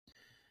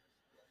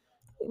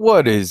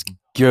What is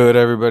good,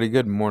 everybody?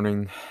 Good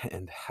morning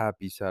and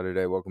happy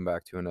Saturday. Welcome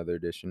back to another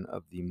edition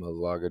of the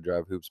Malaga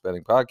Drive Hoops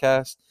Betting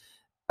Podcast.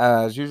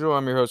 As usual,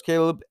 I'm your host,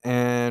 Caleb,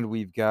 and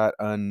we've got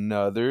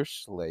another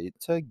slate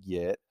to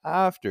get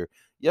after.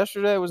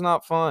 Yesterday was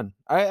not fun.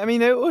 I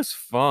mean, it was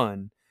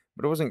fun,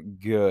 but it wasn't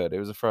good. It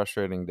was a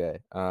frustrating day.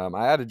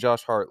 I added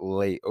Josh Hart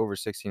late, over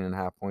 16 and a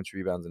half points,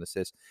 rebounds, and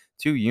assists,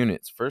 2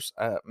 units.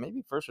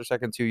 Maybe first or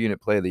second 2 unit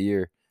play of the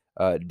year.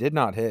 Did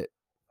not hit.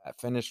 I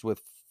finished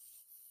with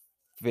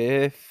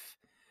fifth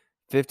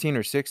 15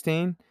 or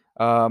 16,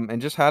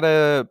 and just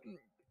had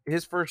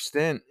his first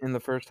stint in the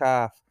first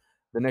half.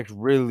 The Knicks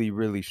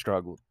really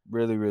struggled,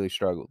 really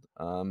struggled.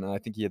 And I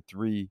think he had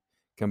 3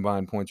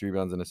 combined points,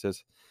 rebounds, and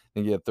assists. I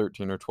think he had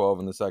 13 or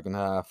 12 in the second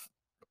half.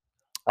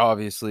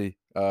 Obviously,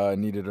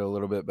 needed a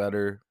little bit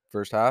better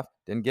first half.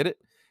 Didn't get it.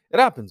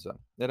 It happens, though.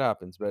 It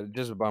happens, but it's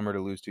just a bummer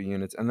to lose 2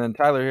 units. And then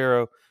Tyler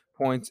Hero,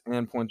 points,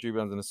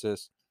 rebounds, and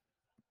assists.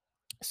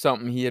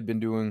 Something he had been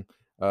doing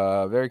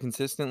very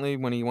consistently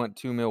when he went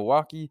to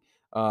Milwaukee,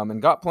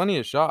 and got plenty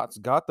of shots.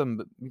 Got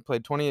them. He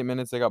played 28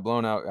 minutes. They got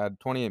blown out. Had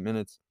 28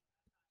 minutes.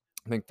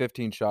 I think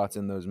 15 shots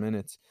in those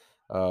minutes.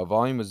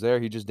 Volume was there.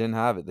 He just didn't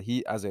have it. The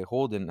Heat as a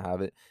whole didn't have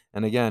it.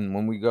 And again,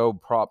 when we go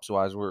props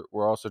wise,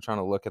 we're also trying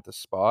to look at the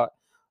spot.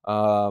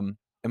 And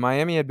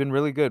Miami had been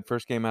really good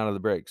first game out of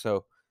the break.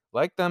 So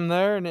like them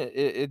there, and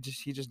he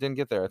just didn't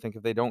get there. I think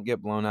if they don't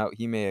get blown out,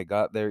 he may have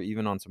got there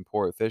even on some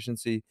poor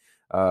efficiency,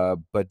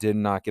 but did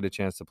not get a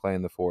chance to play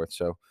in the fourth.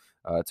 So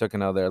took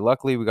an L there.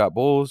 Luckily, we got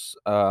Bulls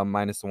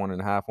minus the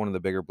 1.5, one of the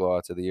bigger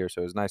blowouts of the year.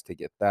 So it was nice to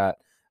get that.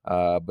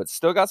 But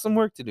still got some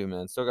work to do,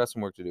 man. Still got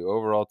some work to do.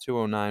 Overall,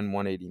 209,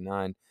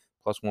 189,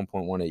 plus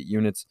 1.18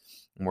 units.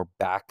 And we're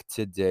back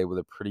today with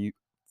a pretty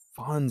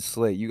fun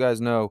slate. You guys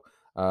know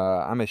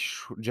I'm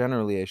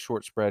generally a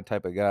short spread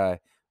type of guy.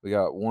 We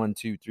got 1,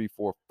 2, 3,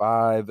 4,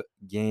 5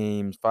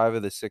 games. 5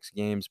 of the 6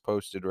 games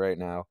posted right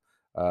now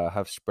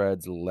have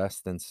spreads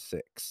less than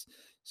 6.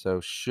 So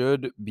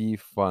should be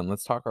fun.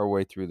 Let's talk our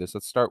way through this.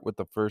 Let's start with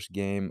the first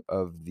game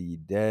of the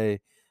day.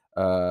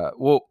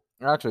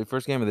 Actually,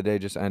 first game of the day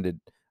just ended.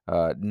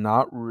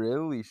 Not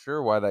really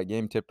sure why that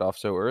game tipped off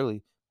so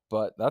early,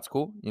 but that's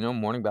cool.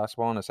 Morning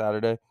basketball on a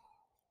Saturday.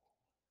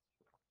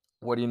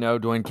 What do you know?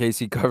 Dwayne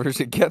Casey covers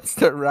against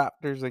the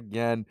Raptors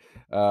again.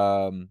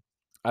 Um,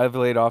 I've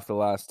laid off the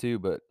last 2,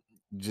 but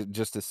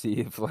just to see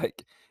if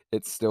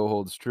it still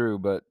holds true,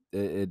 but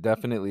it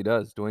definitely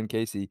does. Dwayne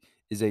Casey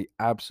is a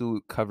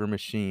absolute cover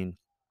machine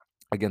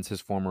against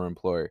his former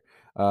employer.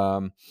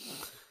 Okay,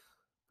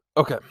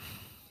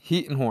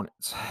 Heat and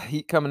Hornets.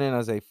 Heat coming in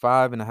as a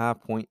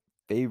 5.5 point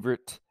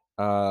favorite.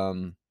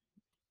 This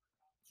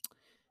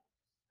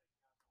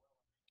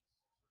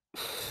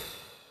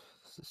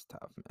is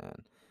tough,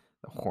 man.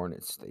 The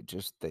Hornets,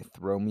 they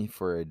throw me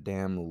for a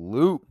damn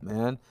loop,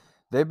 man.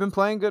 They've been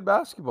playing good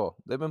basketball.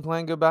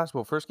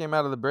 First game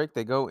out of the break,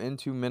 they go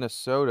into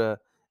Minnesota,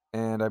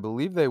 and I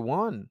believe they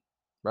won,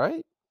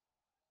 right?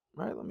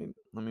 Right? Let me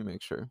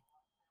make sure.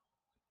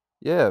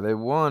 Yeah, they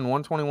won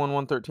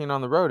 121-113 on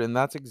the road, and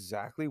that's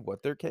exactly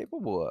what they're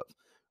capable of,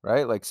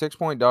 right? Like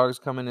 6-point dogs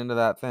coming into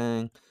that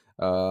thing.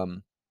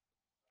 Um,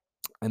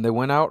 And they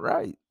went out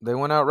right. They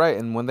went out right,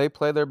 and when they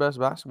play their best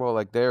basketball,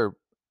 they're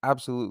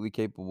absolutely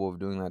capable of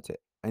doing that to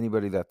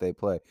anybody that they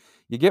play.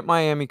 You get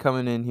Miami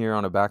coming in here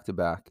on a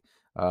back-to-back.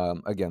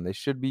 Again, they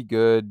should be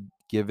good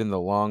given the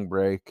long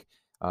break.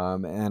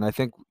 And I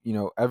think,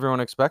 everyone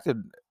expected,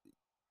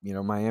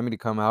 Miami to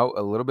come out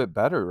a little bit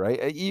better, right?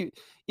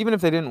 Even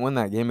if they didn't win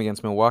that game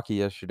against Milwaukee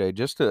yesterday,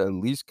 just to at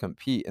least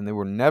compete, and they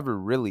were never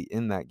really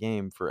in that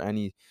game for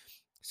any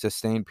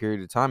sustained period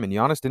of time, and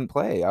Giannis didn't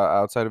play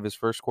outside of his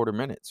first quarter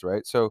minutes,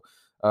 right? So,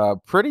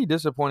 pretty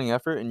disappointing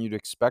effort, and you'd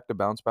expect a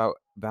bounce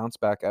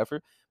back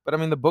effort. But I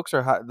mean, the books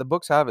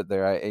have it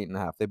there at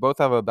 8.5. They both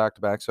have a back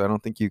to back, so I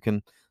don't think you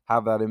can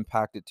have that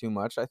impact it too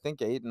much. I think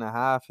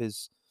 8.5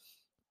 is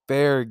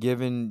fair,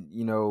 given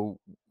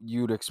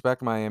you'd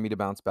expect Miami to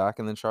bounce back,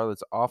 and then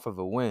Charlotte's off of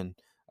a win.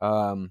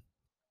 Um,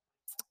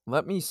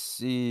 Let me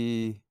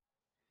see,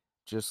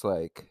 just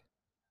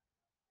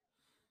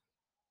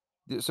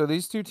so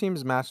these 2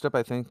 teams matched up,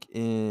 I think,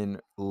 in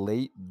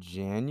late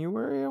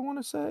January, I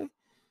wanna say.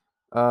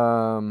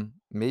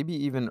 Maybe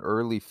even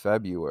early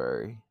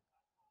February.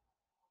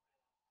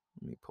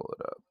 Let me pull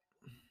it up.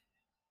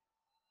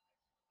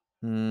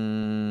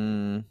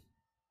 Mm,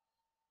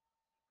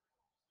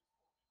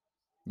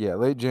 yeah,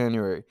 late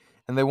January,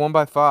 and they won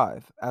by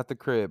 5 at the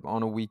crib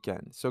on a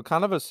weekend, so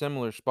kind of a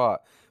similar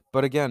spot.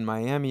 But again,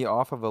 Miami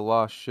off of a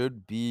loss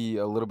should be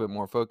a little bit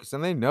more focused,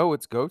 and they know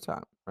it's go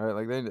time, right?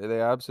 Like,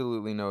 they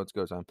absolutely know it's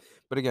go time.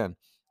 But again,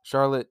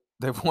 Charlotte,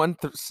 they've won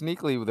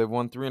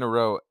 3 in a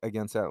row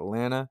against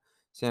Atlanta,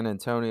 San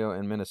Antonio,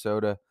 and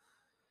Minnesota.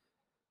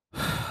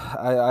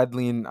 I'd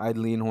lean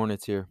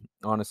Hornets here.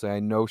 Honestly, I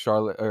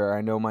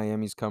know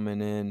Miami's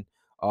coming in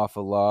off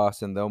a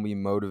loss and they'll be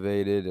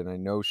motivated, and I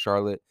know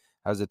Charlotte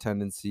has a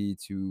tendency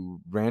to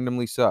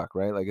randomly suck,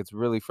 right? Like, it's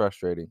really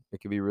frustrating.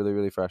 It can be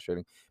really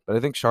frustrating. But I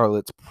think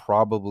Charlotte's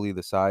probably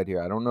the side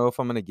here. I don't know if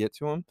I'm going to get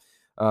to them,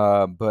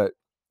 but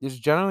is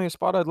generally a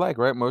spot I'd like,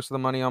 right? Most of the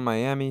money on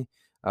Miami,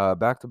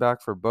 back to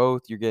back for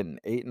both. You're getting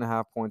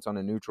 8.5 points on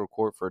a neutral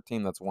court for a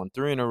team that's won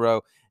 3 in a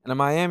row, and a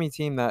Miami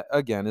team that,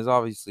 again, is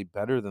obviously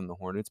better than the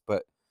Hornets,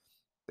 but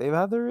they've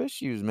had their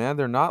issues, man.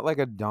 They're not like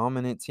a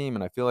dominant team,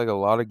 and I feel like a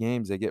lot of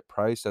games they get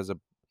priced as a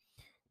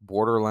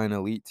borderline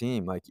elite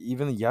team. Like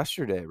even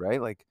yesterday,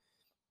 right? Like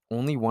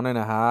only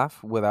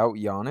 1.5 without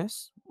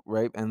Giannis,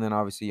 right? And then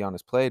obviously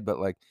Giannis played, but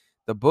like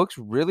the books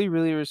really,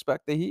 really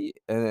respect the Heat,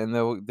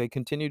 and they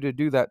continue to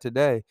do that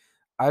today.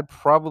 I'd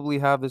probably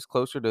have this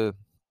closer to,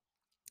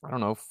 I don't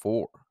know,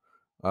 4,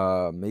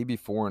 maybe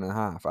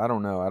 4.5. I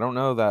don't know. I don't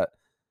know that.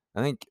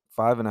 I think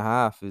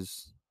 5.5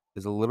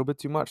 is a little bit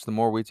too much. The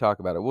more we talk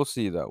about it, we'll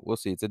see though. We'll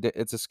see.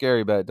 It's a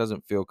scary bet. It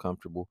doesn't feel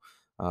comfortable,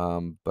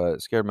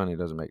 but scared money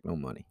doesn't make no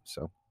money.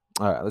 So,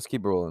 all right, let's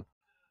keep rolling.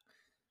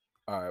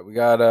 All right, we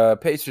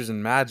got Pacers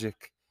and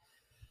Magic.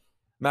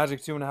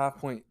 Magic 2.5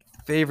 point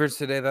favorites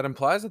today. That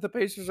implies that the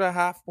Pacers are a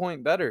half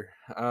point better.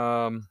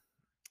 And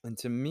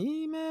to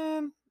me,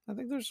 man, I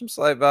think there's some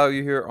slight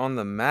value here on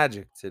the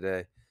Magic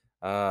today.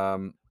 I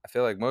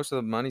feel like most of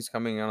the money's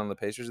coming out on the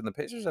Pacers, and the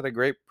Pacers had a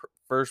great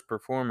first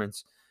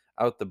performance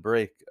out the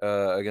break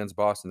against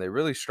Boston. They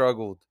really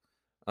struggled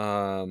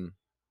um,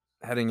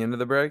 heading into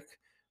the break,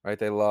 right?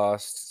 They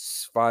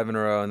lost 5 in a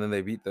row, and then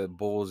they beat the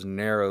Bulls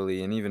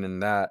narrowly, and even in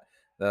that,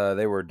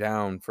 they were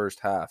down first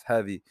half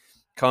heavy.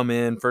 Come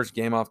in first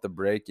game off the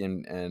break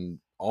and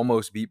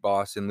almost beat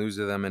Boston, lose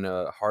to them in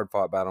a hard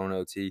fought battle in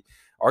OT.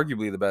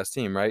 Arguably the best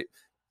team, right?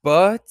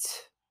 But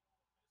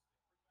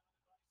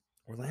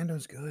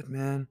Orlando's good,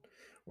 man.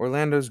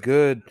 Orlando's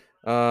good.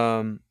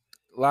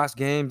 Last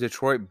game,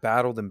 Detroit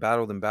battled and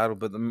battled and battled,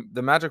 but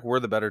the Magic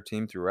were the better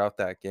team throughout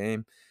that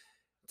game.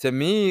 To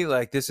me,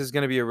 like, this is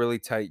gonna be a really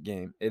tight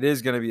game. It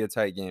is gonna be a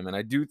tight game, and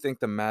I do think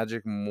the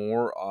Magic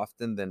more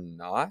often than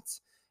not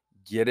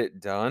get it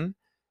done,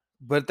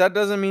 but that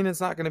doesn't mean it's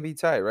not gonna be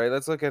tight, right?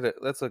 Let's look at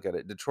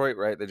it. Detroit,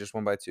 right? They just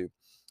won by 2.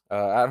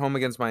 At home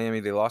against Miami,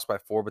 they lost by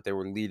 4, but they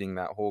were leading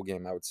that whole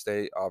game. I would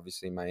say,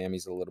 obviously,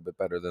 Miami's a little bit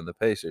better than the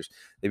Pacers.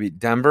 They beat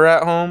Denver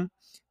at home.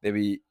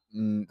 They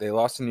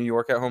lost to New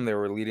York at home. They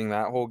were leading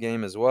that whole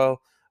game as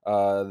well.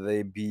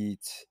 They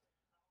beat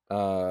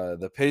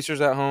the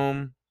Pacers at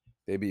home.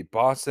 They beat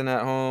Boston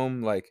at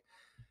home. Like,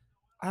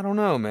 I don't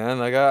know, man.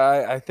 Like,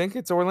 I think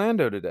it's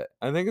Orlando today.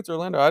 I think it's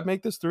Orlando. I'd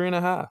make this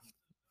 3.5.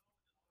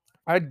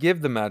 I'd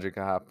give the Magic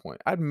a half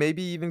point. I'd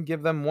maybe even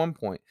give them 1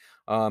 point.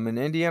 And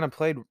Indiana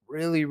played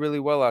really, really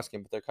well last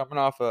game, but they're coming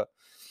off an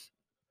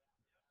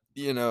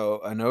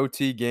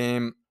OT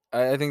game.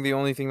 I think the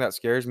only thing that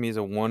scares me is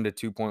a 1 to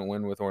 2 point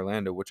win with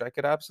Orlando, which I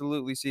could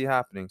absolutely see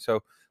happening.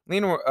 So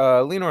lean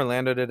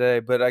Orlando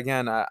today. But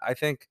again, I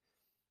think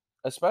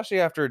especially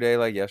after a day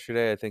like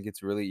yesterday, I think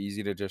it's really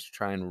easy to just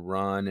try and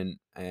run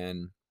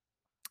and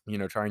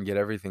try and get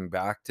everything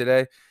back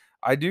today.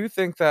 I do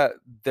think that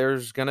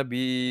there's gonna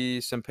be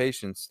some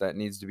patience that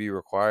needs to be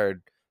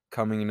required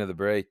coming into the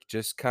break.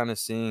 Just kind of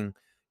seeing,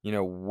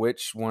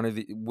 which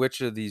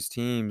of these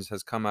teams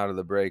has come out of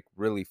the break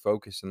really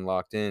focused and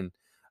locked in,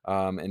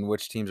 and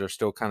which teams are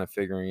still kind of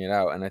figuring it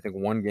out. And I think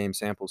one game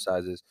sample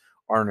sizes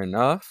aren't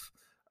enough.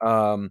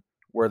 Um,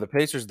 where the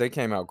Pacers, they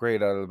came out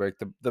great out of the break.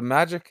 The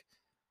Magic,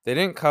 they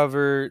didn't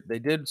cover. They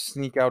did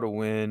sneak out a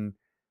win.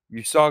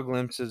 You saw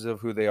glimpses of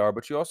who they are,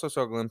 but you also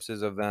saw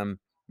glimpses of them,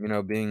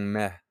 being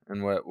meh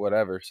and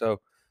whatever.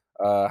 So,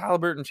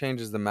 Halliburton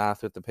changes the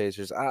math with the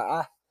Pacers.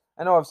 I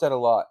know I've said a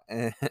lot,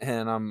 and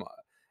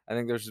I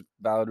think there's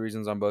valid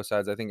reasons on both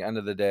sides. I think end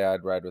of the day,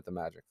 I'd ride with the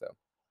Magic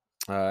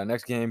though.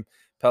 Next game,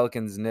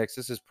 Pelicans Knicks.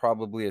 This is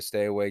probably a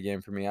stay away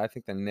game for me. I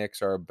think the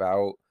Knicks are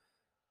about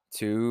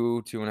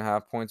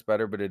 2.5 points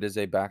better, but it is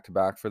a back to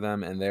back for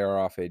them, and they are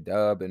off a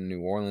dub, and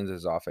New Orleans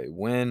is off a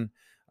win.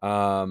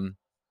 Um,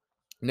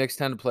 Knicks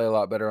tend to play a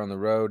lot better on the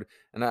road,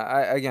 and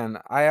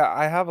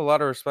I have a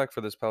lot of respect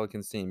for this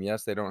Pelicans team.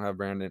 Yes, they don't have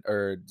Brandon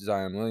or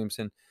Zion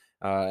Williamson,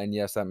 and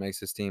yes, that makes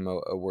this team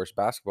a worse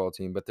basketball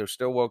team. But they're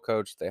still well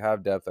coached. They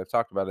have depth. I've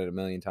talked about it a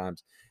million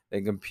times.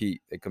 They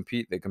compete. They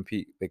compete. They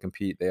compete. They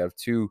compete. They have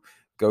two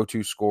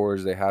go-to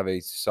scorers. They have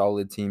a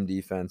solid team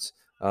defense,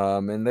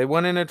 and they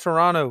went into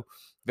Toronto.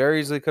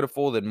 Very easily could have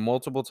folded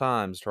multiple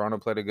times. Toronto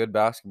played a good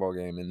basketball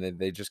game, and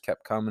they just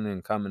kept coming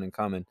and coming and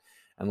coming,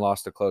 and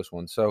lost a close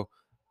one. So.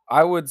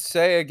 I would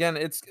say again,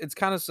 it's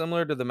kind of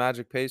similar to the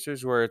Magic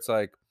Pacers where it's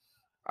like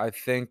I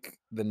think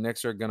the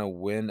Knicks are gonna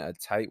win a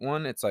tight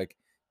one. It's like,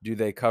 do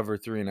they cover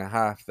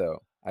 3.5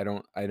 though? I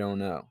don't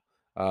know.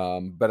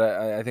 But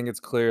I think it's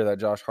clear that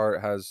Josh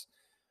Hart has.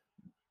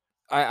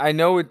 I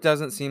know it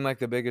doesn't seem like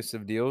the biggest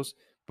of deals,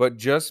 but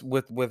just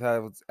with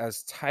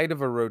as tight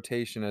of a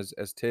rotation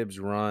as Tibbs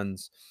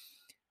runs,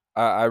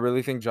 I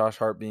really think Josh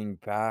Hart being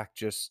back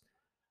just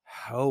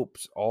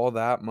helps all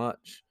that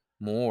much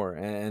more,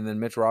 and then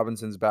Mitch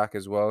Robinson's back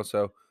as well,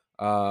 so,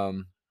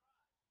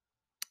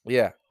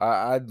 yeah,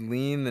 I'd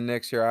lean the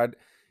Knicks here.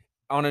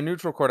 On a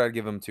neutral court, I'd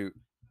give give 'em 2.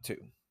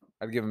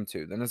 I'd give them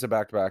 2. Then it's a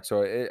back-to-back,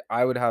 so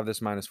I would have this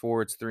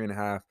 -4. It's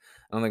 3.5.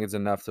 I don't think it's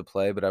enough to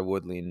play, but I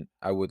would lean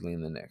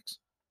the Knicks.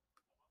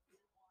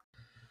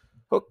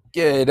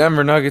 Okay,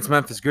 Denver Nuggets,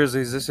 Memphis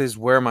Grizzlies. This is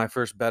where my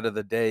first bet of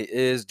the day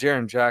is.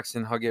 Jaren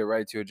Jackson, I'll get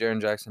right to it.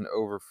 Jaren Jackson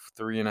over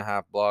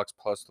 3.5 blocks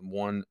plus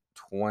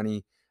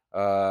 120.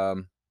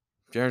 Jaren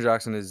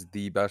Jackson is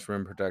the best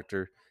rim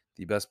protector,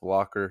 the best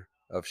blocker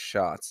of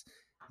shots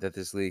that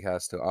this league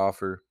has to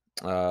offer.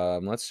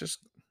 Let's just,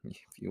 if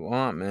you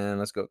want, man,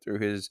 let's go through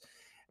his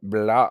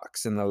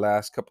blocks in the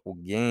last couple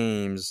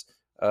games.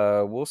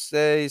 We'll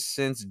say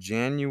since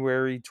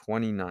January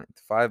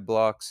 29th, 5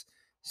 blocks,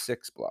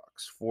 6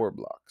 blocks, 4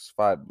 blocks,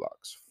 5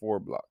 blocks, 4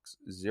 blocks,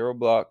 0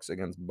 blocks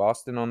against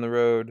Boston on the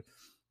road,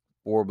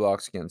 4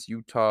 blocks against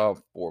Utah,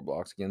 4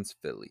 blocks against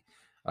Philly.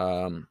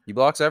 He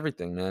blocks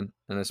everything, man.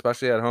 And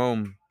especially at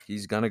home,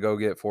 he's going to go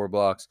get 4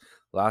 blocks.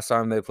 Last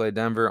time they played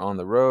Denver on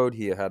the road,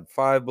 he had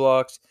 5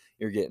 blocks.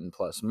 You're getting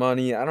plus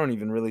money. I don't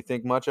even really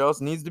think much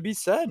else needs to be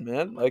said,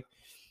 man. Like,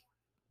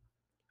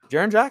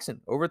 Jaren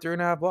Jackson, over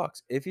 3.5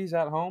 blocks. If he's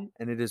at home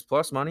and it is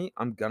plus money,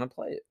 I'm going to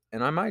play it.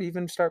 And I might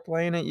even start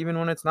playing it even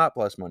when it's not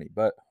plus money.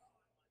 But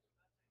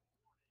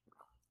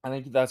I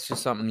think that's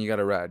just something you got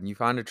to ride. You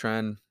find a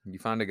trend, you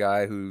find a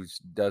guy who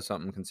does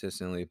something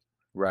consistently,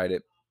 ride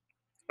it.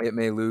 It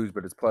may lose,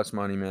 but it's plus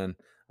money, man.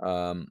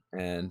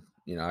 And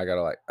I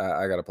gotta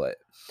I gotta play it.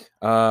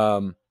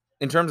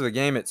 In terms of the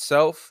game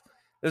itself,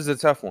 this is a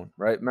tough one,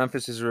 right?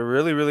 Memphis is a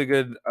really, really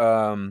good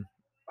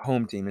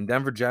home team, and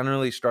Denver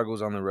generally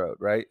struggles on the road,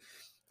 right?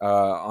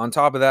 On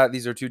top of that,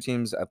 these are two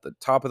teams at the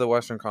top of the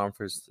Western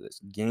Conference. This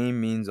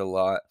game means a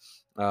lot.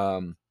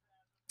 Um,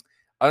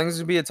 I think this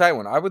would be a tight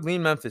one. I would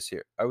lean Memphis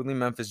here. I would lean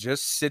Memphis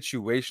just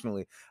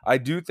situationally. I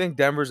do think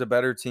Denver's a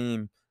better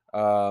team,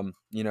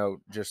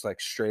 just like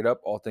straight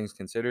up, all things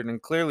considered.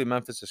 And clearly,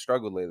 Memphis has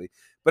struggled lately.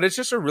 But it's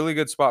just a really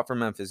good spot for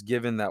Memphis,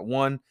 given that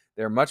one,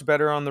 they're much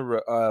better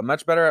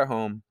much better at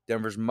home.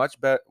 Denver's much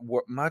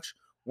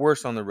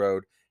worse on the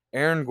road.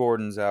 Aaron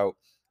Gordon's out.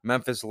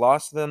 Memphis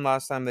lost to them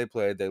last time they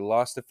played. They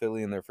lost to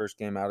Philly in their first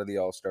game out of the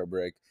All Star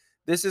break.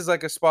 This is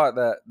like a spot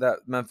that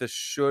Memphis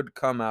should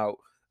come out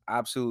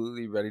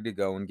absolutely ready to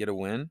go and get a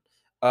win.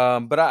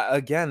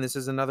 Again, this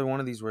is another one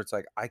of these where it's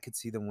like I could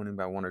see them winning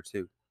by 1 or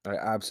 2. I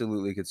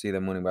absolutely could see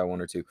them winning by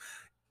 1 or 2.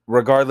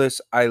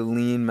 Regardless, I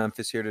lean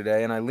Memphis here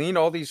today, and I lean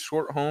all these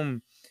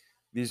home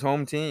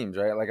teams,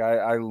 right? Like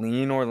I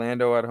lean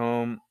Orlando at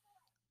home.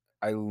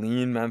 I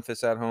lean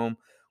Memphis at home.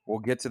 We'll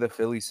get to the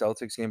Philly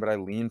Celtics game, but I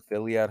lean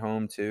Philly at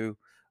home too.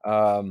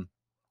 Um,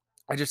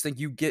 I just think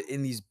you get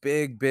in these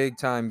big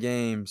time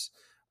games.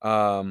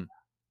 And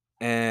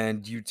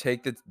you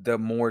take the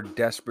more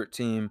desperate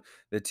team,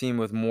 the team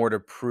with more to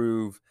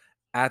prove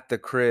at the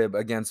crib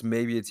against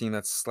maybe a team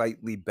that's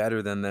slightly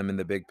better than them in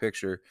the big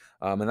picture.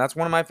 And that's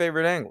one of my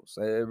favorite angles.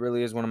 It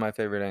really is one of my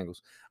favorite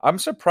angles. I'm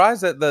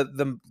surprised that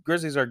the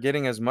Grizzlies are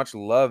getting as much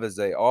love as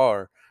they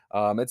are.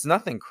 It's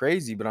nothing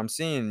crazy, but I'm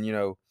seeing,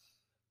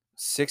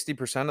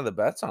 60% of the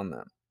bets on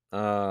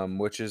them,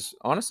 which is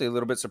honestly a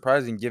little bit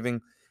surprising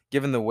given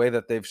the way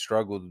that they've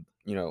struggled,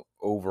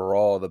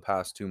 overall the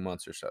past 2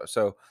 months or so.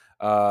 So,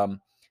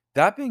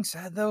 that being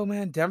said, though,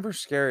 man, Denver's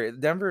scary.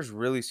 Denver's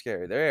really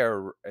scary. They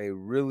are a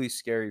really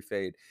scary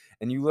fade.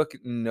 And you look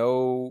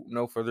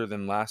no further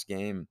than last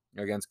game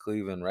against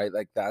Cleveland, right?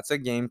 Like that's a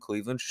game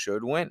Cleveland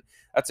should win.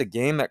 That's a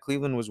game that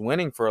Cleveland was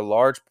winning for a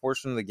large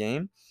portion of the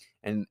game,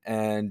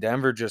 and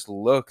Denver just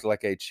looked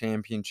like a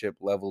championship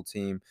level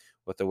team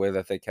with the way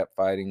that they kept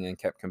fighting and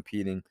kept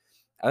competing.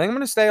 I think I'm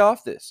going to stay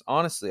off this.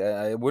 Honestly,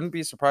 I wouldn't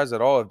be surprised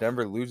at all if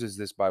Denver loses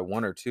this by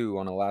 1 or 2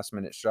 on a last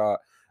minute shot.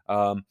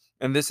 And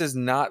this is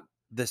not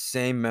the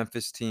same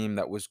Memphis team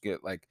that was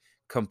like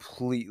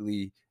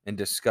completely and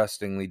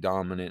disgustingly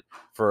dominant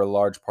for a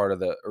large part of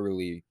the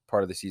early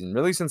part of the season.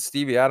 Really, since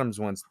Stevie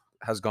Adams once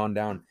has gone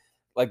down,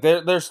 like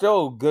they're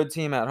still a good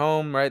team at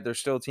home, right? They're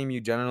still a team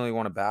you generally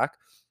want to back,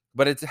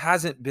 but it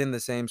hasn't been the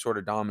same sort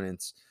of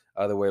dominance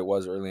the way it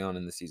was early on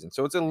in the season.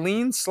 So it's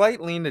a slight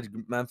lean to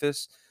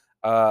Memphis.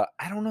 I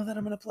don't know that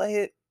I'm going to play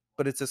it,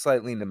 but it's a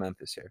slight lean to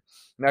Memphis here.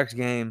 Next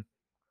game,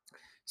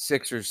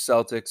 Sixers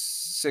Celtics.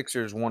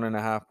 Sixers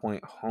 1.5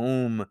 point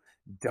home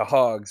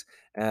dogs,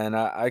 and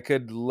I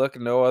could look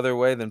no other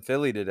way than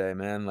Philly today,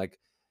 man. Like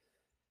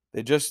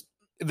they just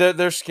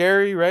they're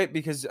scary, right?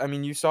 Because I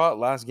mean, you saw it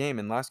last game,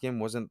 and last game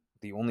wasn't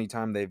the only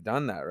time they've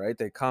done that, right?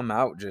 They come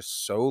out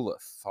just so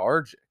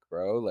lethargic,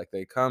 bro. Like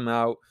they come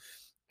out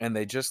and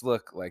they just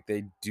look like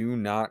they do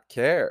not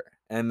care.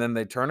 And then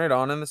they turn it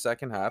on in the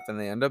second half and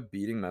they end up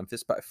beating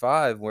Memphis by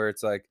 5, where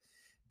it's like,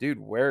 dude,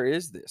 where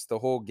is this the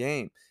whole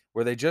game?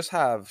 Where they just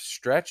have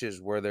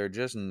stretches where they're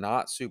just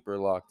not super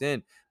locked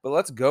in. But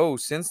let's go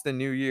since the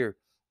new year.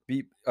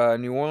 Beat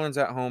New Orleans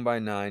at home by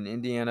 9,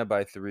 Indiana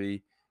by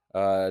 3,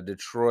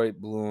 Detroit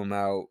blew them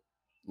out,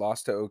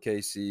 lost to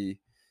OKC,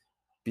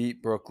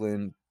 beat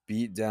Brooklyn,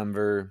 beat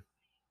Denver,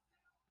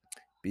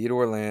 beat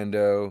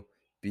Orlando,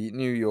 beat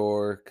New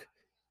York,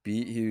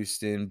 beat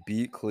Houston,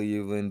 beat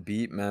Cleveland,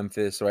 beat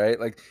Memphis, right?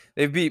 Like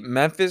they've beat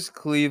Memphis,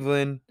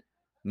 Cleveland,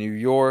 New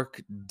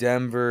York,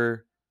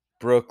 Denver,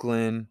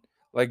 Brooklyn.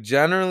 Like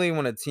generally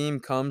when a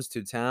team comes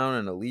to town,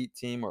 an elite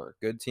team or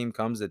a good team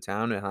comes to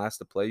town and has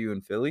to play you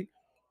in Philly,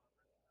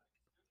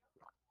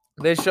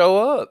 They show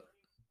up.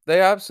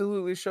 They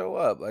absolutely show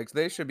up. Like,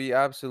 they should be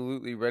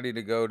absolutely ready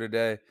to go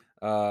today.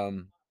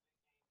 Um,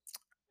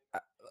 a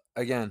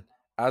again,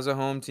 as a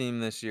home team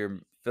this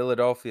year,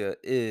 Philadelphia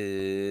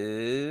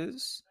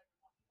is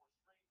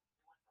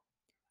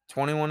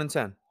 21 and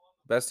 10.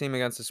 Best team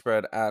against the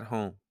spread at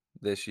home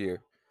this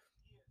year,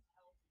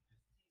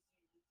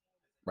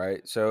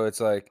 right? So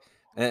it's like,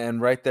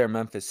 and right there,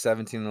 Memphis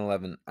 17 and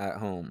 11 at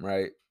home,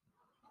 right?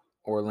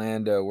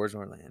 Orlando, where's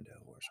Orlando?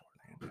 Where's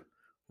Orlando?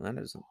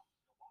 Orlando's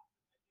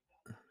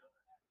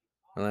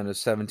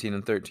Orlando's 17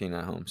 and 13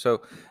 at home.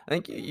 So I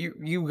think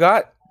you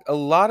got a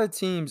lot of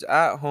teams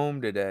at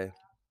home today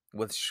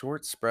with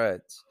short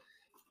spreads.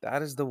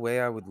 That is the way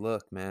I would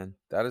look, man.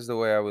 That is the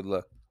way I would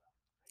look.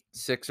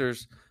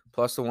 Sixers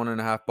plus the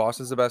 1.5.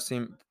 Boston's the best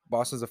team.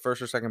 Boston's the first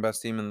or second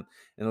best team in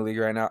the league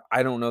right now.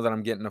 I don't know that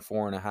I'm getting a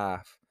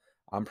 4.5.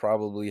 I'm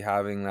probably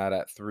having that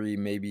at 3,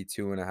 maybe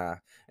 2.5.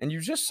 And you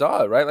just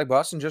saw it, right? Like,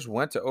 Boston just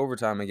went to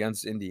overtime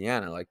against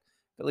Indiana. Like,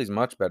 Philly's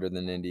much better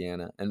than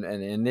Indiana, and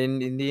then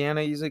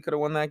Indiana easily could have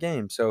won that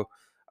game. So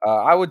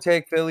I would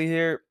take Philly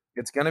here.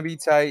 It's gonna be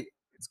tight.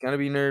 It's gonna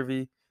be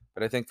nervy,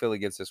 but I think Philly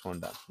gets this one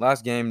done.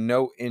 Last game,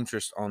 no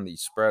interest on the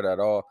spread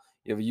at all.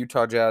 You have a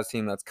Utah Jazz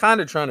team that's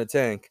kind of trying to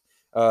tank.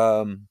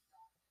 Um,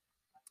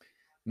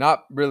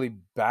 Not really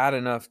bad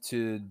enough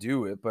to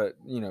do it, but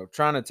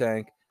trying to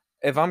tank.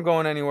 If I'm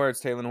going anywhere, it's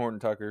Taylor Horton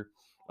Tucker.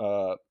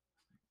 Uh,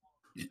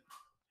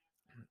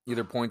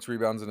 Either points,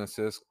 rebounds, and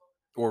assists,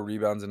 or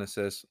rebounds and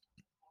assists.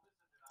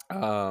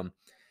 Um,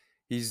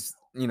 he's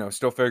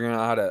still figuring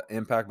out how to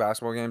impact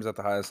basketball games at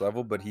the highest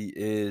level, but he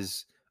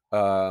is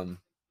um,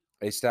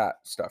 a stat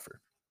stuffer.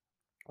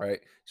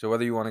 Right. So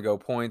whether you want to go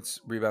points,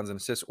 rebounds, and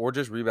assists, or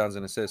just rebounds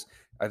and assists,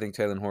 I think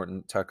Taylor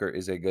Horton Tucker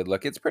is a good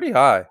look. It's pretty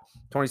high,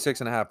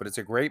 26.5, but it's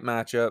a great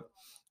matchup.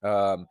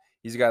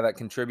 He's a guy that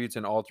contributes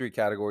in all three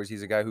categories.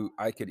 He's a guy who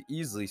I could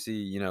easily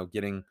see,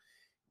 getting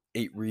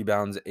 8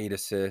 rebounds, 8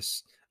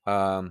 assists.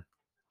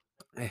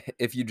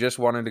 If you just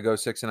wanted to go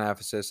 6.5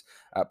 assists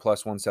at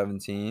plus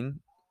 117,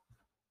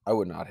 I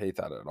would not hate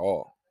that at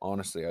all.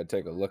 Honestly, I'd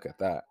take a look at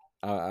that.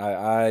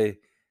 I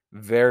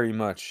very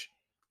much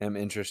am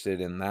interested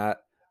in that.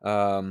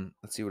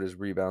 Let's see what his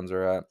rebounds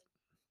are at.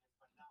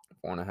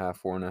 4.5,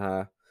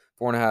 4.5,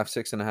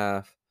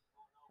 4.5,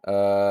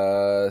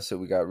 6.5. So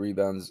we got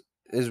rebounds.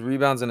 His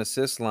rebounds and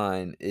assist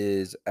line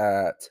is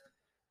at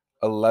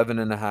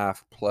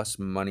 11.5 plus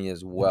money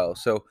as well.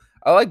 So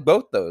I like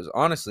both those,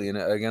 honestly, and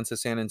against a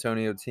San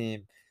Antonio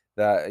team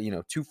that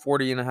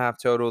 240.5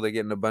 total. They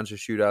get in a bunch of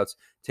shootouts.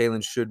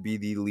 Taylor should be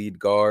the lead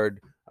guard.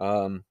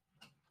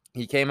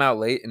 He came out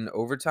late in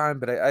overtime,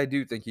 but I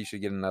do think he should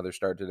get another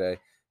start today.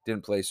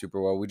 Didn't play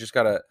super well. We just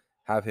gotta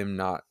have him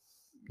not,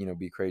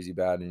 be crazy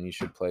bad, and he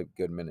should play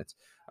good minutes.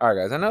 All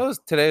right, guys. I know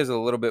today is a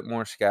little bit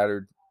more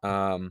scattered,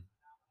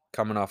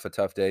 coming off a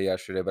tough day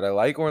yesterday, but I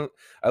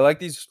like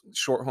these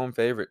short home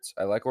favorites.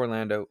 I like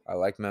Orlando. I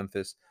like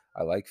Memphis.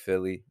 I like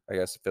Philly. I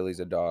guess Philly's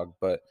a dog,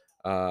 but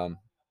um,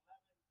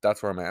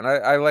 that's where I'm at. And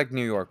I like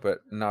New York, but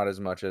not as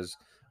much as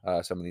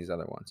some of these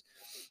other ones.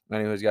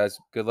 Anyways, guys,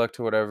 good luck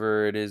to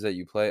whatever it is that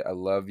you play. I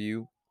love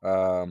you.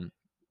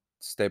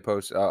 Stay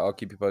posted. I'll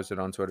keep you posted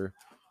on Twitter.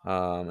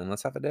 And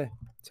let's have a day.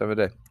 Let's have a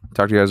day.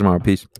 Talk to you guys tomorrow. Peace.